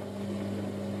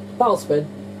 That'll spin.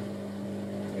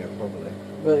 Yeah, probably.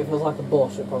 But if it was like a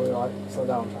bush, it'd probably like slow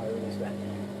down and try to really spin.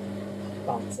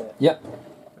 Balance it. Yep.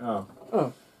 Oh.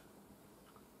 Oh.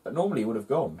 But normally it would have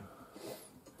gone.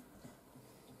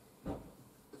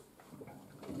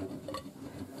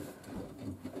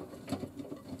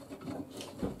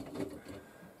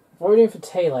 What are we doing for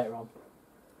tea later on?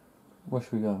 Where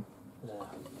should we go? No.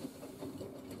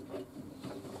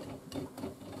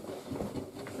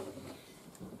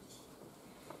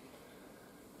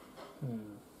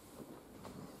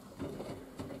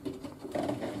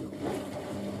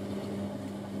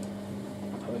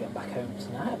 Probably get back home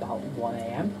tonight about 1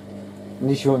 AM. At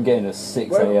least you weren't getting at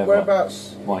 6 AM.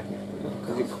 Whereabouts? Mikey.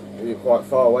 Is it quite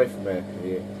far away from here?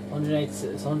 Yeah. 180,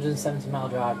 it's a 170-mile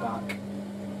drive back.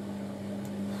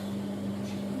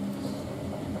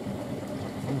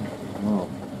 Oh.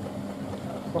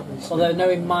 Although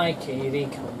knowing Mikey,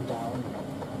 he'd come down.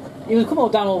 He would come all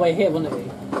down all the way here, wouldn't he?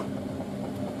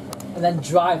 And then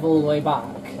drive all the way back.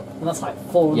 And that's like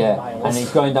 400 miles. And he's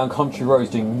going down country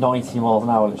roads doing 90 miles an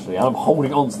hour literally. And I'm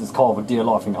holding on to this car for dear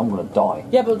life, thinking I'm going to die.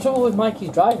 Yeah, but the trouble with Mikey's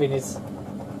driving is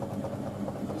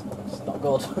it's not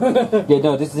good. Yeah,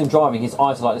 no, this is him driving. His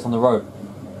eyes are like this on the road.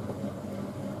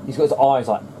 He's got his eyes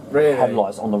like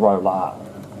headlights on the road like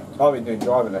that. I've been doing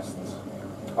driving lessons.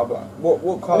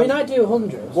 What kind? I mean, I do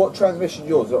 100. What transmission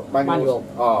yours? Manual.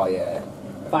 Oh yeah.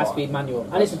 5-speed manual,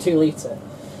 and it's a 2 litre.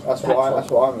 That's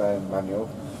what I'm learning manual.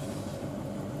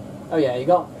 Oh yeah,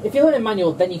 if you learn a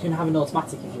manual, then you can have an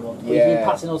automatic if you want. But if you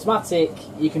pass an automatic,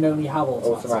 you can only have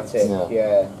automatic.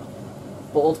 Yeah.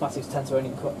 But automatics tend to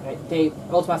only the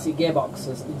automatic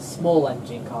gearboxes in small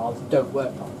engine cars don't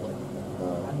work properly,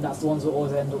 and that's the ones that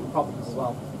always end up with problems as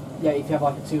well. Yeah, if you have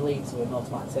like a 2 litre with an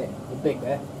automatic, the big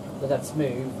bit, they're dead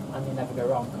smooth and you never go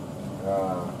wrong.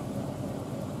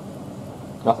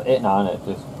 That's it now, isn't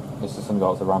it? It's just going to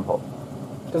go up to ramp up.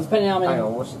 Because depending on how many... Hang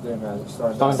on, what's it doing now? It's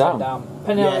slowing Slowing down. down.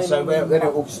 Yeah, so then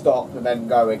it will stop and then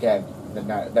go again. Then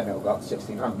it will go up to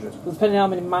 1600. Depending on how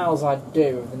many miles I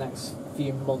do over the next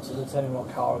few months will determine what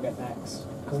car I'll get next.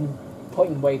 Because I'm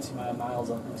putting way too many miles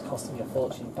on, it's costing me a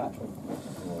fortune in petrol.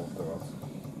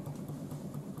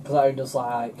 Because I only does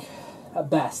like, at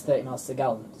best, 30 miles to the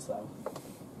gallon, so...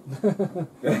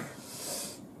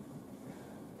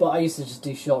 But I used to just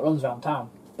do short runs around town.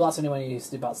 But that's only when you used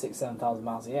to do about 6,000-7,000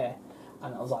 miles a year.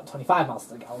 And it was like 25 miles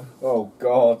to the gallon. Oh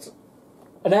god.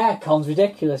 And aircon's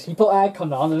ridiculous. You put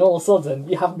aircon on and all of a sudden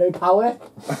you have no power.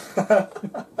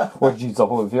 What did you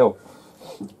top up with fuel?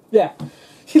 Yeah.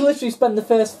 You literally spend the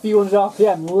first few hundred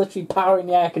RPM literally powering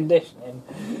the air conditioning.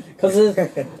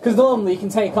 Because normally you can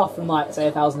take off from like, say,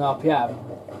 1,000 RPM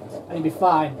and you'd be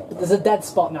fine. But there's a dead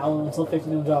spot now until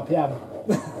 1,500 RPM.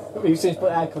 But you soon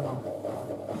put aircon on.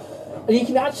 And you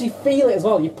can actually feel it as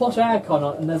well. You push aircon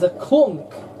on and there's a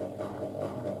clunk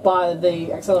by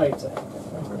the accelerator.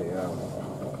 Bloody hell.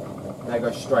 They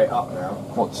go straight up now.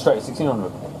 What, straight at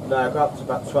 1600? No, go up to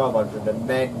about 1200 and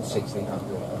then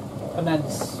 1600. And then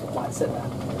just like sit there.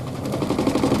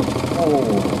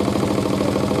 Oh.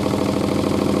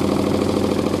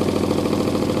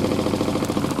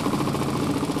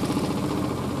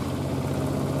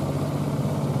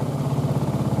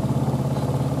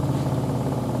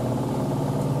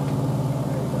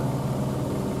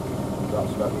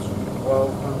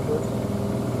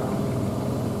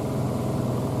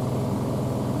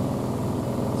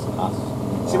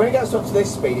 when it gets up to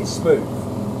this speed, it's smooth.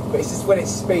 But it's just when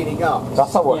it's speeding up.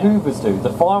 That's not what Hoovers do.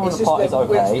 The 500 part is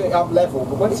okay. It's up level,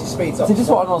 but once it speeds up. See, this is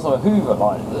what I don't know about Hoover.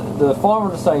 Like the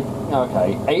 500 say,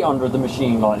 okay, 800 the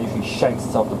machine like literally shakes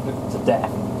itself to death.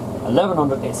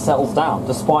 1100 it settles down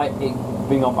despite it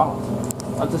being on balance.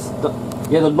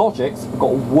 The logics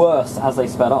got worse as they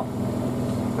sped up.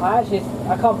 I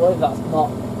can't believe that's not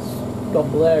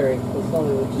gone blurry.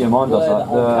 Yeah, mine does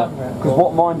that. Because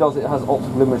what mine does, it has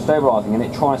optical image stabilizing and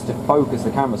it tries to focus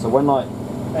the camera. So when like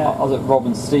I was at Rob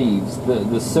and Steve's,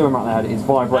 the serum amount they had is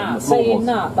vibrating the floor. Saying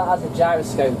that has a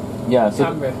gyroscope. Yeah, so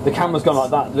camera. The camera's gone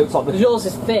like that. It looks like yours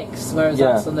is fixed, whereas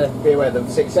that's on the. Beware, the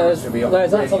 600 should be on.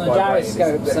 Whereas that's on the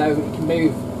gyroscope, so it can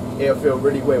move. It'll feel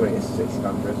really weird when it's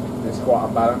 600. It's quite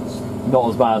unbalanced. Not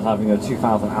as bad as having a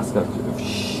 2000 ASCO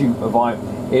shoot a vibe.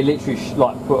 It literally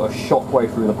put a shockwave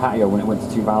through the patio when it went to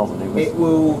 2000. It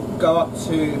will go up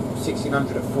to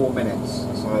 1600 at 4 minutes,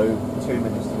 so 2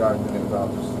 minutes to go and then it'll go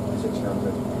up to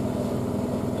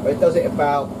 1600. But it does it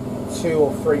about 2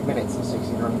 or 3 minutes at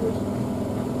 1600.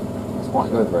 It's quite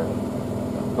good, really.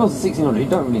 Well, it's 1600. You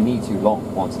don't really need too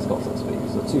long once it's got such speed.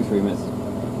 So 2-3 minutes.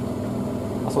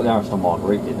 That's what the Aristotle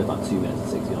Marguerite did. About 2 minutes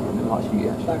at 1600. It was actually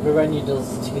actually. That Garenia does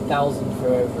 2000 for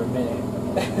over a minute.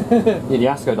 Yeah, the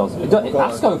ASCO does.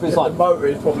 ASCO is like the motor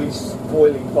is probably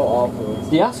boiling hot afterwards.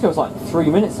 The ASCO is like 3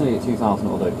 minutes nearly at 2000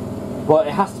 it'll do. But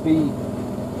it has to be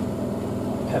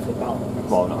perfect balance.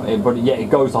 Well, no, it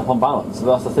goes up on balance. So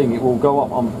that's the thing. It will go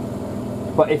up on.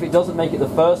 But if it doesn't make it the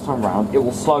first time round, it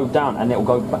will slow down and it will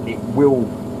go back. It will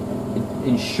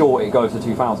ensure it goes to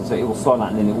 2000. So it will slow down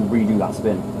and then it will redo that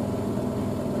spin.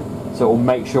 So it will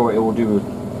make sure it will do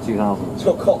 2000. It's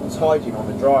got cotton hygiene on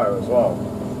the dryer as well.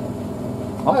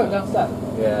 Oh, downstairs.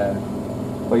 Yeah.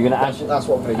 Well, you're gonna add. That's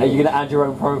what I'm gonna Are you gonna add your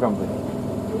own program to it?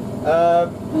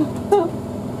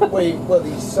 Well,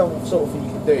 there's some sort of thing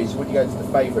you can do is when you go to the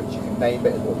favourites, you can name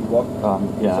it as what you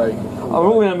want. Yeah. So I'm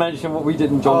all going to mention what we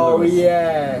did in John Lewis. Oh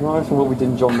yeah. Mention what we did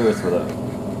in John Lewis with it.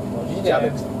 What did you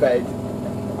Janet's bed.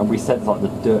 And we said it's like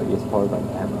the dirtiest program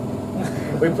ever.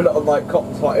 We put it on like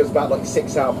cotton tight. It was about like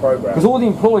 6-hour program. Because all the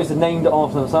employees had named it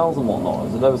after themselves and whatnot.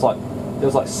 So there was like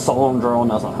Sandra on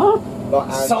there. I was like, huh?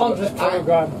 Like Sandra's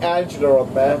program. Angela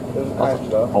on there. It was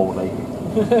Angela. Old lady.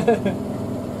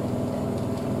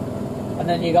 And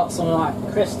then you got something like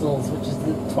Crystals, which is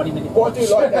the 20-minute. What I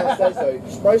do like downstairs though,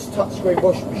 is most touchscreen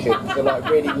washing machines are like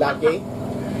really laggy.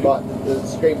 Like the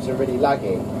screens are really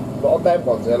laggy. But on them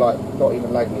ones, they're like not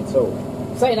even laggy at all.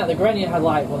 Saying that, the Grenier had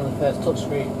like one of the first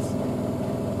touchscreens,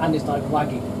 and it's not even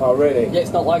laggy. Oh really? Yeah,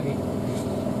 it's not laggy.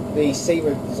 The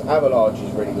Siemens Avalanche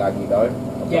is really laggy though.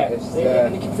 Yeah,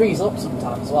 and it can freeze up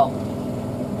sometimes as well.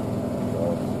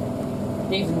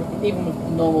 Even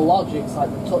with normal logics, like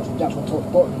the actual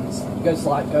touch buttons, you go to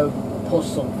go push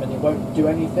something, it won't do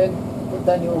anything, but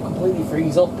then it will completely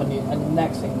freeze up, and the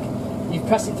next thing, you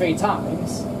press it 3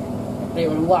 times, and it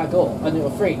will lag up, and it will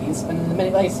freeze, and a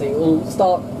minute later it will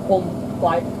start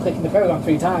clicking the program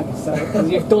 3 times. So because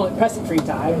you've done it, pressed it 3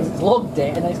 times, it's logged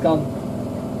it, and then it's gone.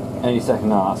 Any second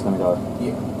now, that's going to go.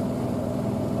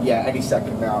 Yeah, any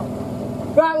second now.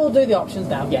 Right, we'll do the options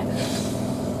now. Yeah.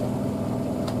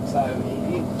 So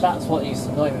that's what used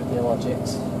to annoy me with the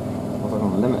logics. Was I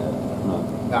going to limit it? No.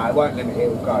 No, it won't limit it. It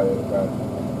will go. It will go.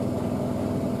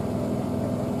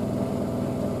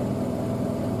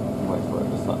 Wait for it.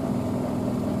 Just that.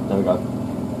 There we go.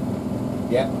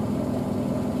 Yeah.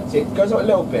 See, it goes up a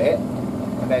little bit,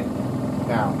 and then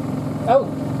now. Oh.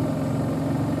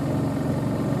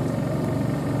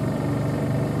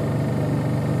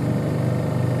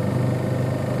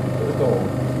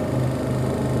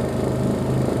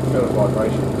 Feel the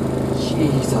vibration.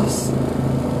 Jesus.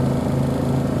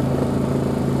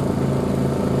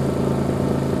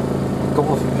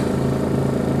 God.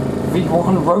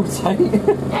 V1 rotate.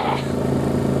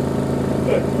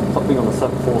 Something on the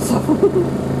 747.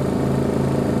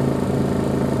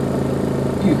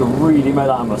 You could really make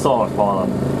that a massage parlour.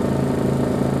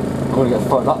 I'm going to get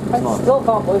phoned up. I still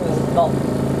can't believe this is not.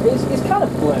 It's kind of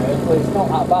blurred, but it's not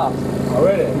that bad. Oh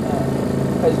really?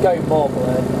 It's going more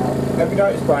blurred now. Have you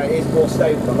noticed, Brian, it is more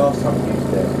stable than last time we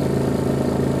used it?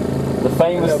 The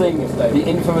famous thing, the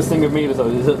infamous thing of Miele though,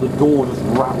 is that the door just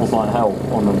rattles like hell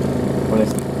on them. When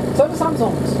it's so do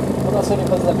Samsungs, but that's only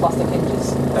because of their plastic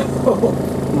hinges.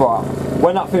 Right.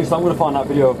 When that finished, I'm going to find that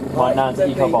video of my Nan's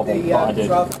eco bubble that I did. The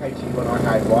 12 kg one I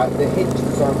had, right, the hinge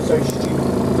design was so stupid,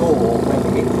 the door, when the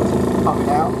hinge was coming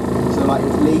out, so like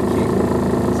it's leaking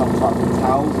some type of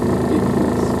towels.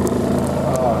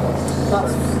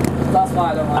 That's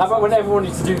why I don't like. How about when everyone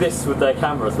used to do this with their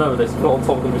cameras? Remember this? Put on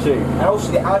top of the machine. And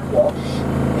also the ad wash,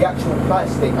 the actual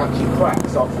plastic actually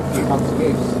cracks after a few months of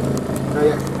use. No,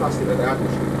 yeah, plastic that they had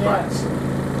which cracks.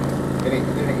 And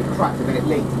it cracked and then it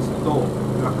leaked into the door.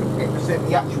 Because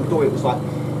the actual door, it was like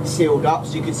sealed up,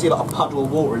 so you could see like a puddle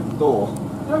of water in the door.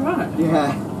 Oh, right.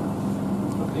 Yeah.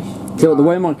 So the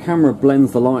way my camera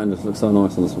blends the light in this looks so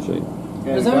nice on this machine.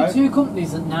 There's only 2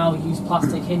 companies that now use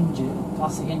plastic hinges.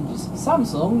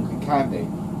 Samsung And Candy.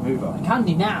 Hoover. and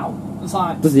Candy now. It's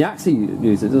like Does the Axie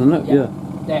use it, doesn't it? Yeah.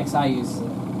 the XI uses it.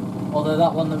 Although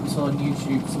that one that we saw on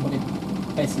YouTube, somebody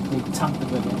basically tampered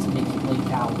with it to make it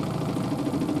leak out.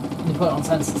 And they put it on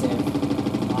sensitive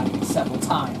like several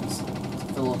times to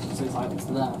fill up, so it's like it's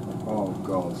there. Oh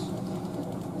god.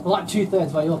 We're like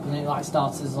 2/3 way up, and it like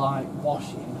started like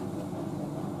washing,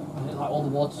 and it, like all the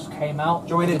water just came out. Do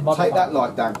you want me to take that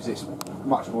light down because it's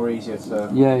much more easier to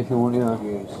Yeah, if you want, yeah.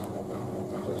 use.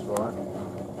 That's right.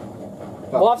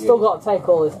 Well, I've still got to take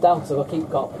all this down because I've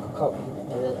got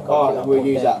Alright, then we'll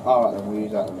use that. Alright, then we'll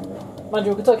use that. Mind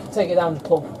you, we could take it down and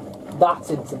plug that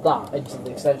into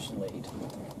the extension lead.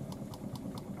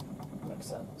 Makes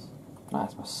sense.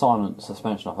 That's my silent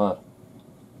suspension I've heard.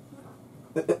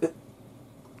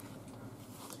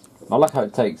 I like how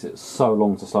it takes it so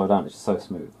long to slow down, it's just so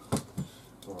smooth.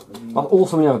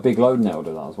 Also when you have a big load now, it'll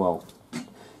do that as well.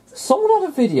 Someone had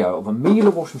a video of a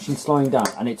Miele washing machine slowing down,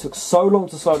 and it took so long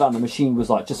to slow down, the machine was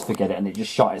like, just forget it, and it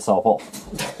just shut itself off.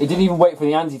 It didn't even wait for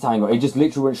the anti-tangle, it just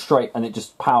literally went straight, and it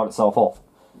just powered itself off.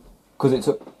 Because it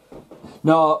took...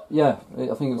 No, yeah,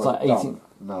 I think it was like 18...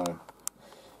 No.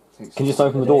 Can you just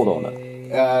open the door on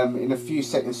it? In a few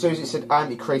seconds, as soon as it said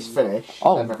anti-crease finish,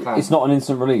 Oh, then I can. it's not an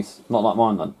instant release, not like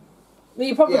mine then. Well,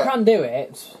 you probably Yeah. can do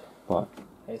it. Right.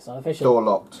 It's not official. Door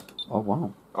locked. Oh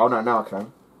wow. Oh no, now I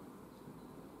can.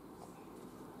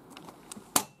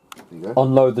 There you go.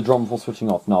 Unload the drum before switching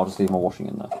off. No, I'll just leave my washing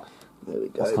in there. There we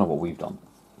go. That's kind of what we've done.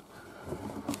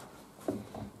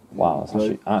 Wow,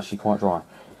 that's actually quite dry.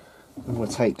 I'm going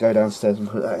to go downstairs and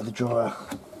put that in the dryer.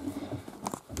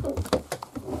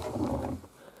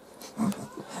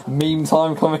 Meme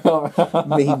time coming up.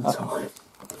 Meme time.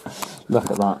 Look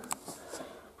at that.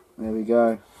 There we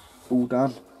go. All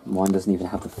done. Mine doesn't even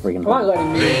have the friggin' I haven't got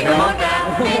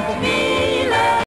any